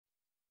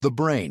The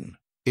brain.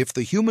 If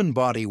the human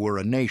body were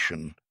a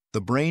nation,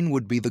 the brain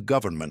would be the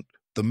government,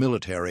 the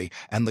military,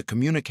 and the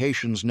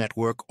communications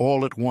network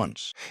all at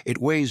once.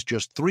 It weighs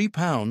just 3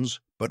 pounds,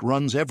 but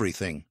runs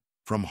everything,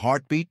 from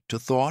heartbeat to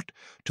thought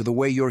to the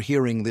way you're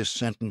hearing this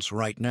sentence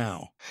right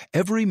now.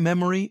 Every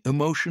memory,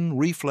 emotion,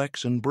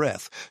 reflex, and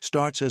breath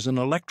starts as an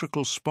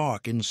electrical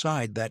spark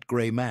inside that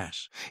gray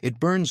mass.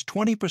 It burns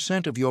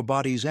 20% of your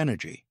body's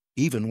energy,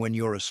 even when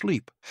you're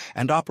asleep,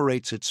 and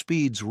operates at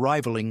speeds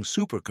rivaling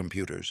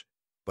supercomputers.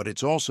 But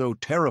it's also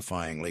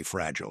terrifyingly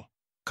fragile.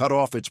 Cut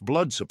off its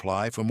blood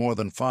supply for more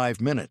than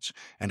 5 minutes,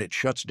 and it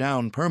shuts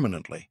down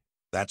permanently.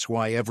 That's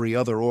why every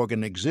other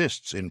organ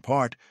exists, in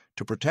part,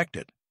 to protect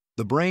it.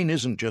 The brain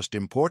isn't just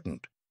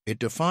important, it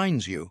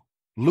defines you.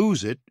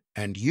 Lose it,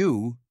 and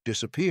you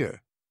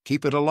disappear.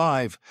 Keep it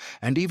alive,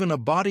 and even a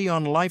body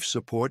on life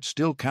support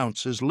still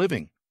counts as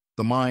living.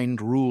 The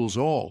mind rules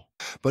all.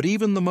 But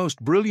even the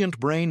most brilliant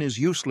brain is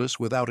useless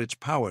without its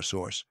power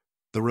source,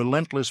 the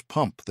relentless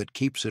pump that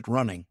keeps it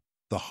running,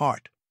 the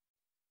heart.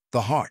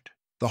 The heart.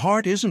 The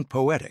heart isn't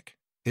poetic,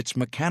 it's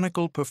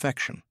mechanical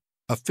perfection.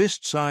 A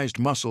fist-sized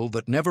muscle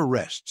that never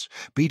rests,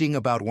 beating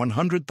about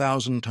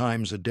 100,000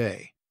 times a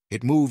day.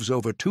 It moves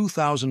over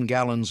 2,000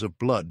 gallons of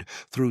blood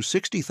through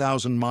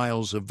 60,000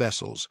 miles of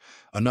vessels,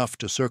 enough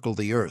to circle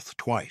the earth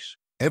twice.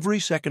 Every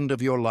second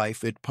of your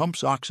life it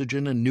pumps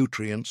oxygen and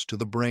nutrients to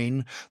the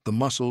brain, the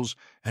muscles,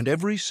 and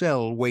every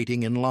cell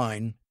waiting in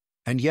line.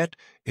 And yet,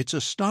 it's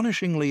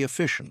astonishingly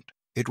efficient.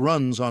 It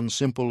runs on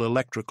simple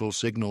electrical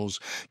signals,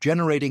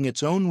 generating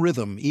its own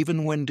rhythm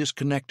even when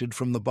disconnected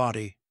from the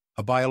body,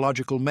 a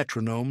biological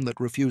metronome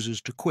that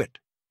refuses to quit.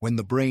 When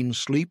the brain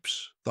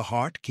sleeps, the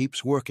heart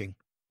keeps working.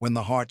 When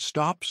the heart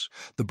stops,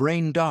 the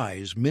brain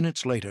dies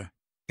minutes later.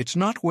 It's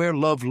not where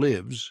love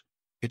lives,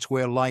 it's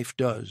where life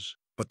does.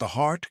 But the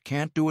heart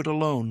can't do it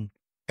alone.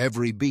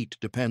 Every beat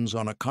depends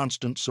on a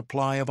constant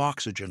supply of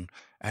oxygen,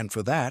 and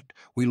for that,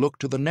 we look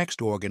to the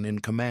next organ in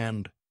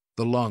command,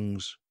 the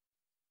lungs.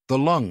 The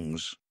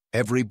lungs.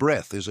 Every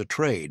breath is a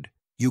trade.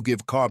 You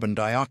give carbon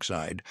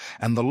dioxide,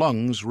 and the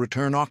lungs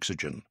return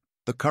oxygen,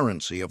 the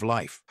currency of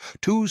life.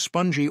 2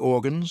 spongy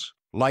organs,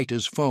 light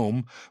as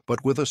foam,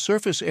 but with a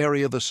surface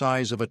area the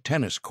size of a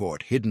tennis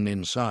court hidden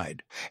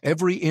inside.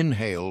 Every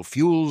inhale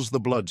fuels the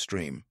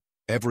bloodstream.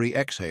 Every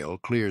exhale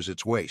clears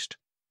its waste.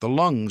 The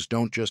lungs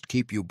don't just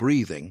keep you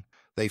breathing,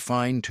 they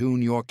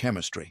fine-tune your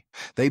chemistry.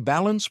 They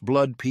balance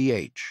blood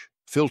pH,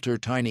 filter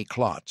tiny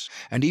clots,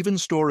 and even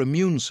store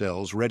immune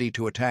cells ready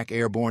to attack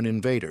airborne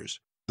invaders.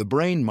 The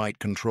brain might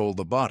control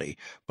the body,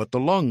 but the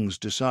lungs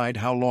decide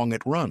how long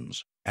it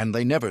runs, and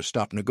they never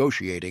stop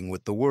negotiating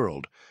with the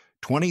world.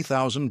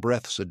 20,000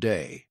 breaths a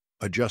day,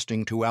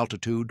 adjusting to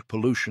altitude,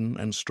 pollution,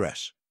 and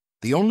stress.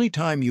 The only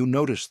time you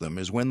notice them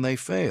is when they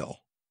fail.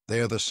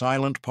 They're the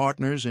silent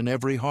partners in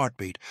every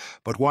heartbeat,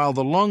 but while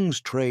the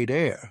lungs trade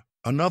air,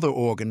 another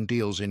organ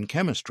deals in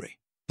chemistry,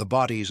 the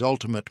body's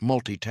ultimate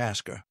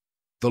multitasker.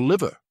 The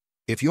liver.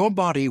 If your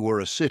body were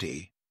a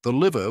city, the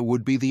liver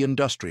would be the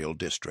industrial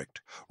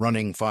district,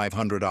 running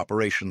 500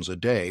 operations a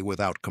day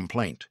without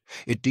complaint.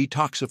 It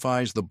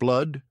detoxifies the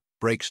blood,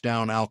 breaks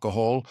down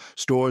alcohol,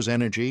 stores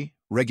energy,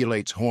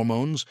 regulates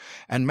hormones,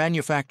 and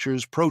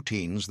manufactures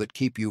proteins that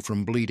keep you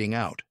from bleeding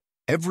out.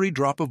 Every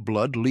drop of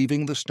blood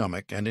leaving the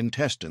stomach and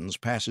intestines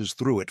passes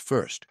through it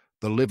first.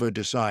 The liver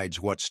decides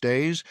what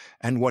stays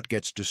and what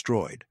gets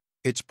destroyed.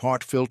 It's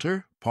part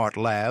filter, part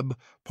lab,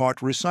 part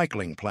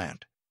recycling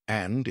plant.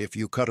 And if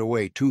you cut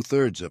away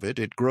 2/3 of it,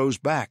 it grows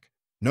back.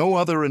 No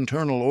other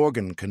internal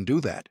organ can do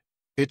that.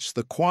 It's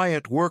the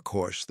quiet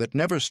workhorse that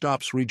never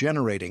stops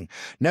regenerating,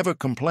 never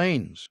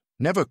complains,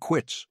 never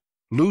quits.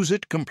 Lose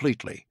it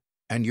completely,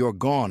 and you're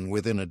gone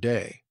within a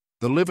day.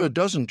 The liver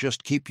doesn't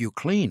just keep you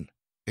clean,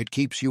 it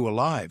keeps you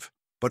alive.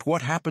 But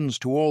what happens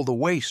to all the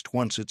waste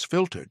once it's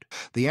filtered?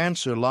 The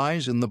answer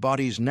lies in the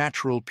body's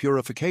natural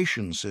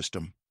purification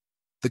system.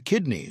 The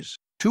kidneys,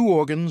 2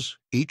 organs,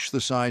 each the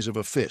size of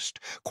a fist,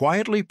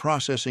 quietly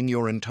processing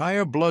your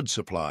entire blood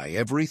supply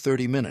every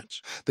 30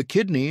 minutes. The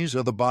kidneys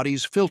are the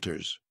body's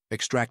filters,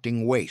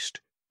 extracting waste,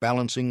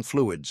 balancing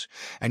fluids,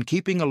 and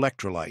keeping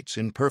electrolytes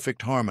in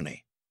perfect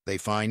harmony. They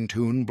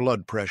fine-tune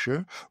blood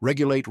pressure,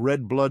 regulate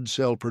red blood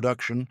cell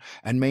production,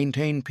 and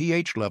maintain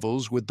pH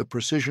levels with the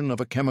precision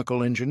of a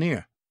chemical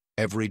engineer.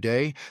 Every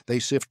day, they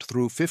sift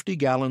through 50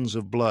 gallons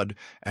of blood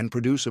and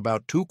produce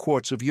about 2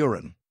 quarts of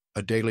urine,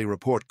 a daily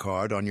report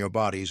card on your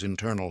body's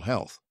internal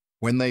health.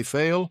 When they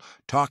fail,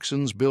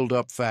 toxins build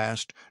up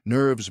fast,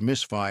 nerves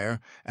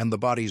misfire, and the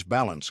body's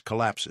balance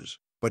collapses.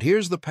 But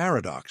here's the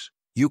paradox.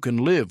 You can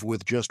live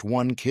with just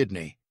 1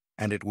 kidney,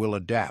 and it will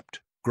adapt,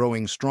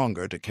 growing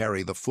stronger to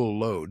carry the full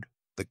load.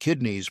 The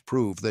kidneys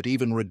prove that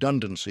even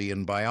redundancy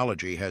in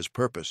biology has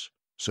purpose.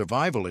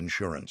 Survival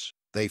insurance.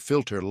 They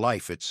filter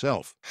life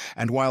itself.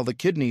 And while the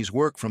kidneys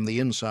work from the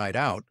inside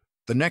out,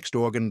 the next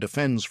organ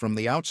defends from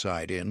the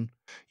outside in.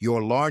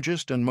 Your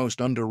largest and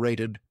most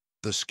underrated,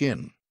 the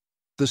skin.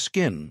 The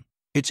skin.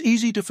 It's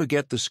easy to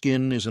forget the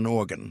skin is an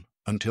organ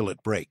until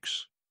it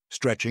breaks.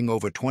 Stretching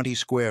over 20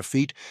 square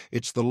feet,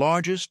 it's the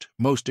largest,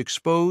 most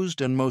exposed,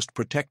 and most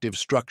protective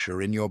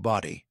structure in your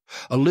body.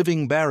 A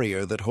living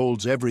barrier that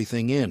holds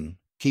everything in,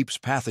 keeps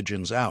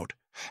pathogens out,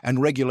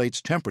 and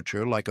regulates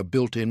temperature like a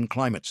built-in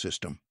climate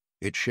system.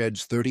 It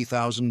sheds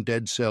 30,000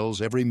 dead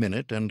cells every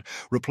minute and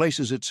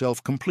replaces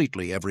itself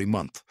completely every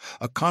month,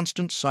 a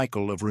constant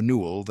cycle of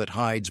renewal that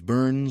hides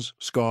burns,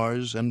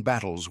 scars, and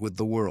battles with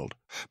the world.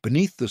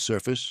 Beneath the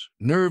surface,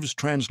 nerves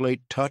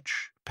translate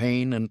touch,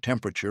 pain, and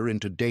temperature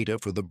into data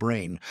for the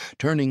brain,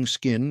 turning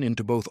skin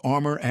into both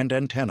armor and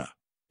antenna.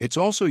 It's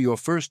also your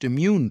first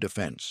immune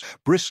defense,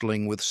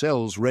 bristling with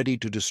cells ready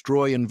to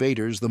destroy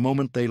invaders the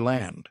moment they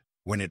land.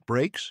 When it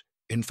breaks,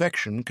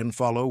 infection can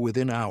follow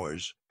within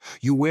hours.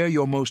 You wear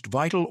your most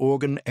vital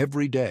organ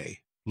every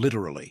day,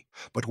 literally.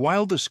 But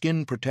while the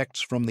skin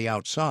protects from the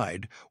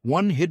outside,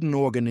 one hidden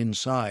organ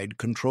inside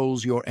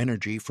controls your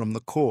energy from the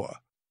core.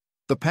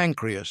 The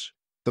pancreas.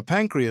 The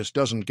pancreas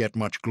doesn't get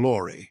much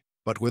glory,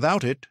 but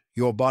without it,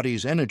 your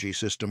body's energy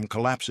system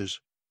collapses.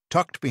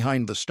 Tucked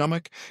behind the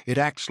stomach, it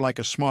acts like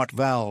a smart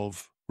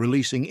valve,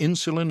 releasing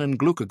insulin and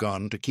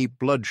glucagon to keep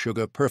blood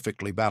sugar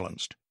perfectly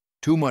balanced.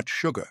 Too much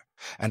sugar,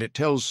 and it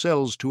tells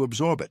cells to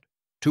absorb it.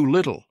 Too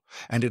little,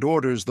 and it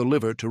orders the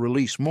liver to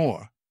release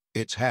more.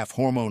 It's half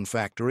hormone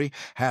factory,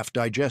 half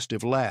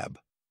digestive lab.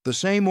 The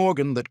same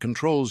organ that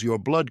controls your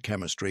blood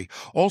chemistry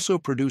also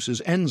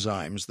produces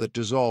enzymes that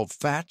dissolve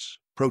fats,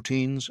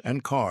 proteins,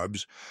 and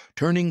carbs,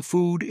 turning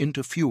food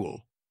into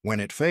fuel.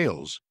 When it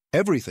fails,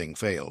 everything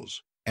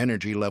fails.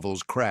 Energy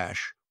levels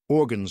crash,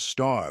 organs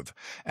starve,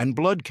 and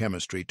blood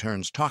chemistry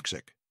turns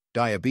toxic.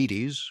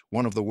 Diabetes,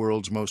 one of the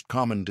world's most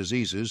common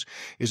diseases,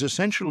 is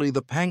essentially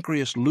the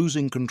pancreas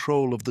losing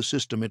control of the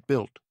system it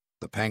built.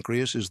 The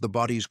pancreas is the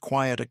body's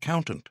quiet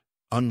accountant,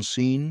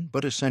 unseen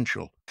but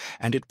essential,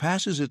 and it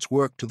passes its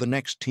work to the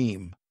next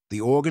team, the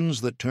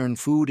organs that turn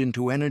food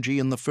into energy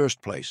in the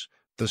first place,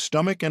 the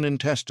stomach and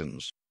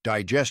intestines.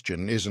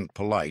 Digestion isn't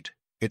polite,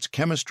 it's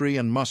chemistry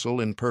and muscle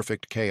in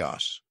perfect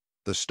chaos.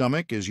 The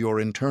stomach is your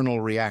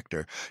internal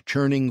reactor,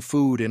 churning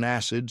food in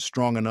acid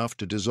strong enough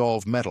to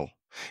dissolve metal.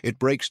 It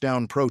breaks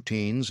down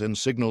proteins and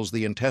signals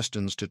the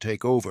intestines to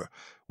take over,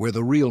 where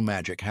the real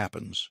magic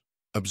happens.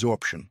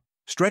 Absorption.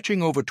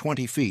 Stretching over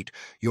 20 feet,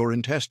 your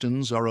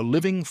intestines are a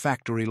living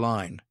factory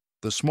line.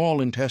 The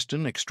small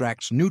intestine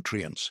extracts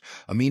nutrients,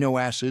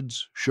 amino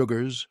acids,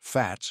 sugars,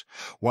 fats,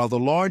 while the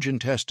large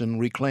intestine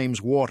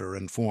reclaims water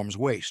and forms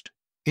waste.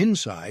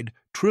 Inside,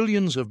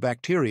 trillions of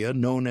bacteria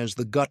known as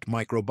the gut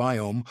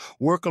microbiome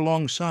work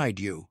alongside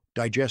you,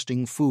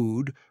 digesting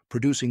food,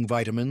 producing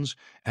vitamins,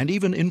 and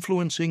even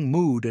influencing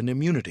mood and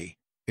immunity.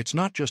 It's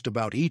not just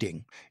about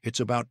eating,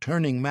 it's about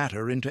turning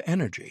matter into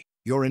energy.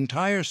 Your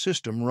entire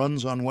system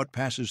runs on what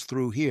passes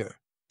through here.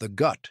 The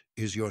gut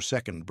is your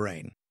second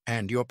brain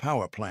and your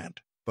power plant.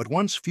 But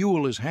once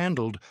fuel is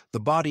handled, the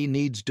body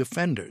needs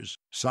defenders,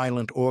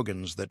 silent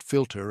organs that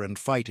filter and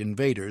fight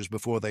invaders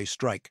before they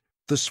strike.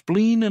 The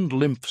spleen and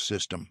lymph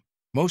system.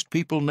 Most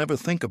people never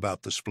think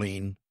about the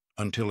spleen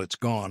until it's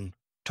gone.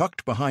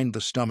 Tucked behind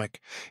the stomach,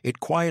 it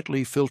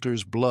quietly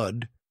filters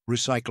blood,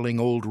 recycling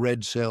old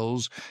red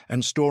cells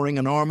and storing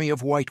an army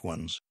of white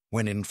ones.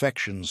 When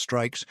infection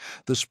strikes,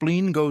 the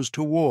spleen goes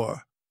to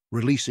war,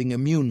 releasing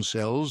immune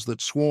cells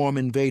that swarm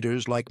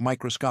invaders like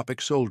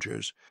microscopic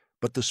soldiers.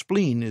 But the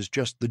spleen is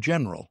just the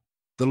general.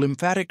 The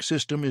lymphatic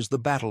system is the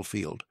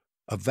battlefield,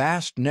 a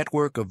vast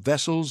network of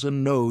vessels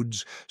and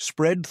nodes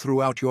spread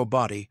throughout your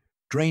body,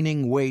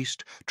 draining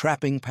waste,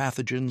 trapping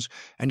pathogens,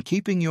 and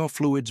keeping your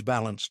fluids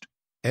balanced.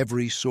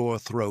 Every sore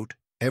throat,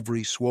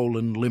 every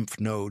swollen lymph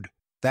node,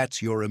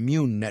 that's your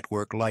immune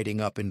network lighting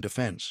up in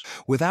defense.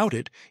 Without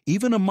it,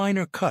 even a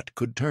minor cut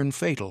could turn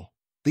fatal.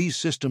 These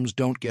systems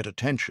don't get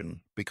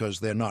attention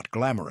because they're not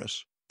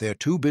glamorous. They're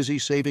too busy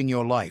saving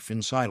your life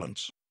in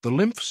silence. The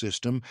lymph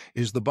system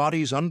is the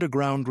body's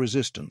underground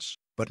resistance,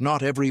 but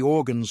not every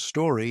organ's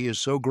story is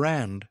so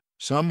grand.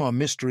 Some are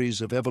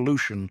mysteries of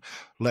evolution,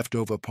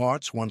 leftover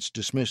parts once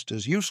dismissed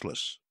as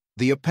useless.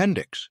 The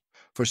appendix.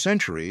 For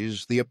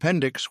centuries, the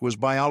appendix was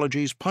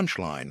biology's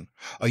punchline,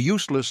 a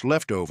useless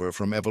leftover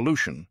from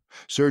evolution.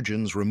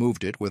 Surgeons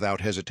removed it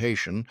without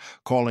hesitation,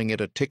 calling it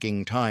a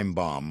ticking time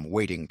bomb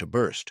waiting to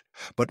burst.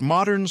 But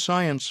modern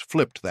science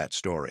flipped that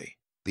story.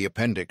 The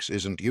appendix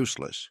isn't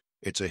useless.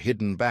 It's a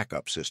hidden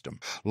backup system.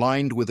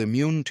 Lined with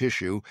immune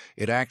tissue,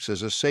 it acts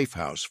as a safe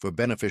house for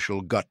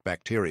beneficial gut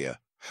bacteria.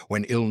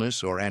 When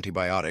illness or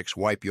antibiotics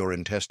wipe your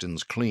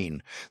intestines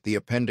clean, the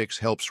appendix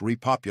helps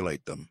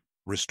repopulate them,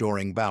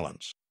 restoring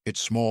balance. It's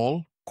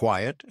small,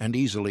 quiet, and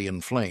easily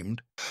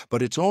inflamed,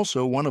 but it's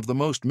also one of the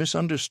most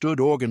misunderstood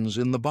organs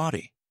in the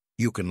body.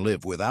 You can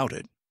live without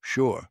it,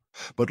 sure,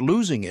 but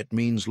losing it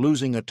means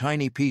losing a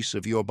tiny piece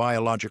of your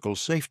biological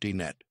safety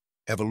net.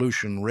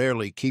 Evolution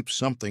rarely keeps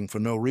something for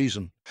no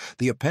reason.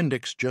 The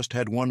appendix just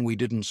had one we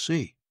didn't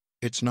see.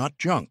 It's not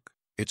junk,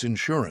 it's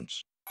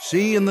insurance.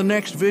 See in the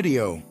next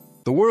video.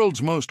 The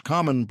world's most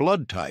common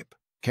blood type,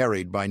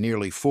 carried by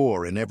nearly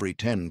 4 in every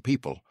 10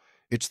 people.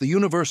 It's the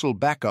universal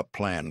backup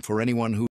plan for anyone who